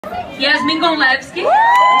Yasmin Gomlevsky. Por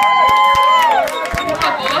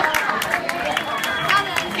favor.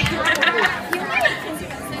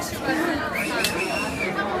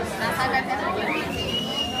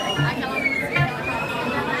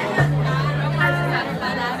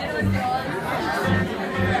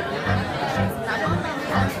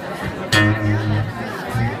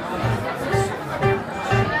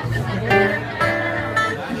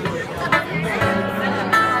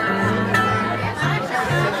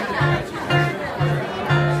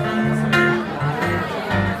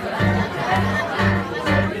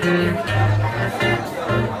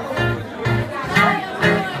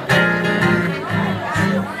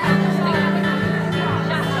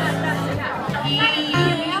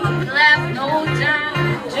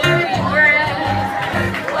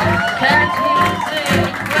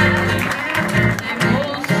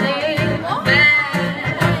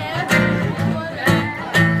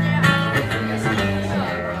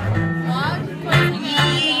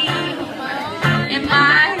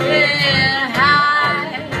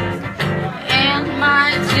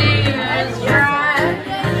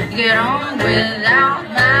 Get on without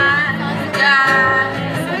my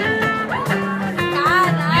guy.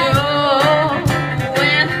 You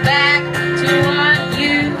went back to what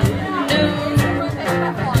you knew,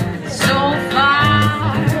 so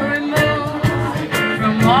far removed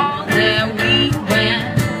from all that we went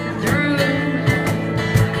through.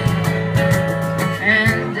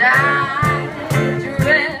 And I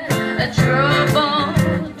dread a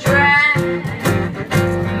troubled track.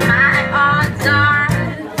 My odds are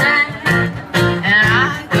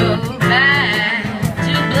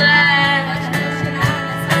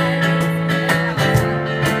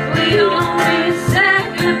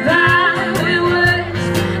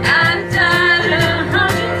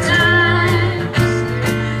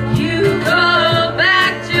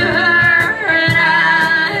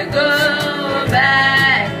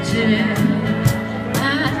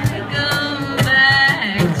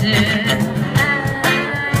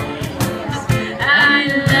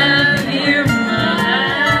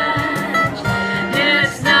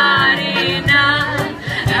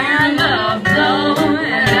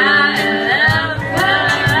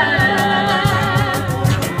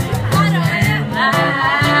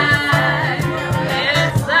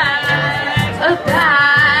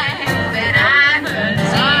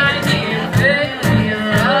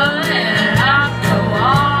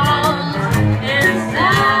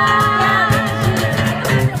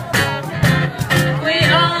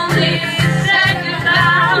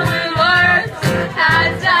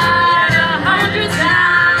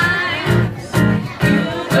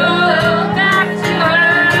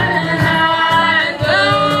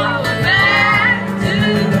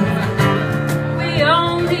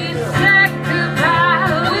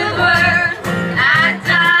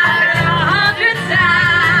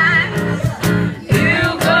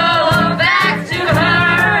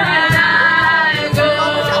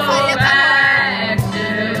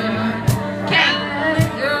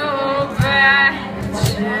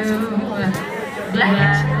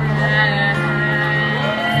black.